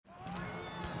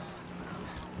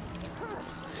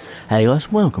Hey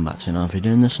guys, welcome back to another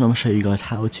video. In this one I'm going to show you guys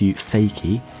how to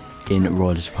Fakie in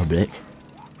Riders Republic.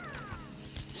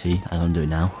 See, as I'm doing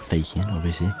now, faking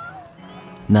obviously.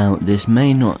 Now this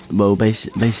may not, well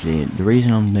basically the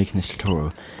reason I'm making this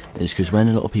tutorial is because when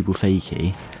a lot of people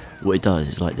Fakie, what it does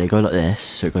is like they go like this,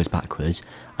 so it goes backwards,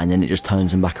 and then it just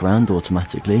turns them back around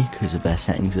automatically because of their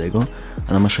settings that they got. And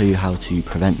I'm going to show you how to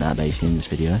prevent that basically in this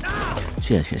video.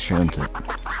 So yeah, let's get straight into it.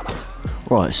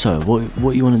 Right, so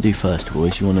what you want to do first of all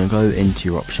is you want to go into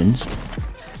your options.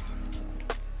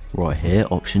 Right here,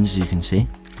 options, as you can see.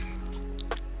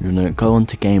 You want to go on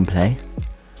to gameplay,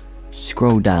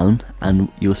 scroll down,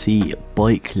 and you'll see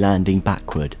bike landing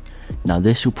backward. Now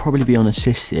this will probably be on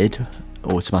assisted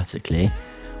automatically,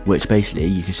 which basically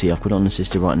you can see I've got it on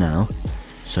assisted right now.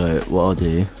 So what I'll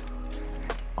do,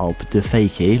 I'll do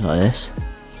Fakie like this,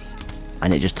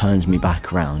 and it just turns me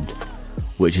back around,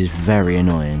 which is very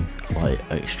annoying, like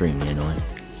extremely annoying,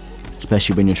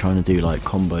 especially when you're trying to do like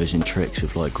combos and tricks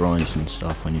with like grinds and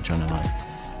stuff. When you're trying to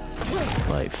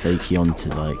like Fakie onto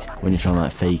when you're trying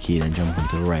to Fakie then jump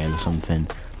onto a rail or something,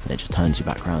 and it just turns you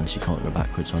back around so you can't go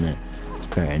backwards on it. It's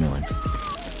very annoying.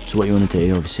 So what you want to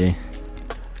do, obviously,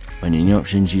 when you're in your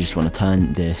options, you just want to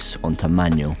turn this onto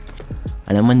manual,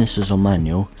 and then when this is on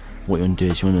manual, what you want to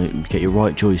do is you want to get your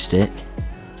right joystick,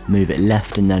 move it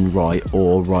left and then right,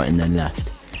 or right and then left.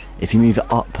 If you move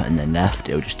it up and then left,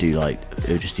 it'll just do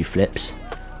flips.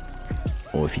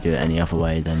 Or if you do it any other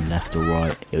way, then left or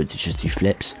right, it'll just do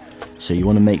flips. So you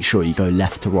want to make sure you go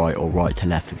left to right or right to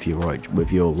left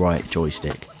with your right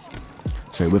joystick.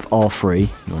 So with R3,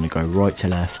 you want to go right to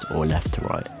left or left to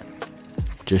right.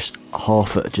 Just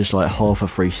like half a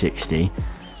 360,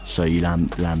 so you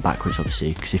land backwards,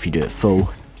 obviously. Because if you do it full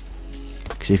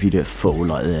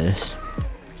like this,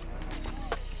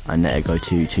 and let it go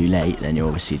too late, then you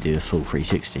obviously do a full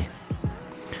 360.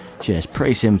 So yeah, it's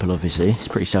pretty simple. Obviously it's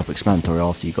pretty self-explanatory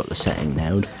after you've got the setting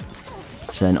nailed.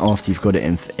 So then after you've got it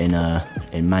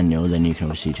in manual, then you can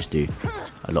obviously just do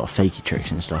a lot of Fakie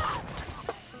tricks and stuff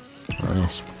like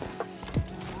this.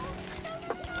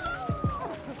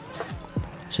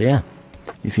 So yeah,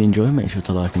 if you enjoy, make sure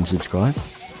to like and subscribe,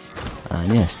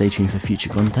 and yeah, stay tuned for future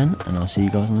content, and I'll see you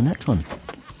guys on the next one.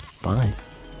 Bye.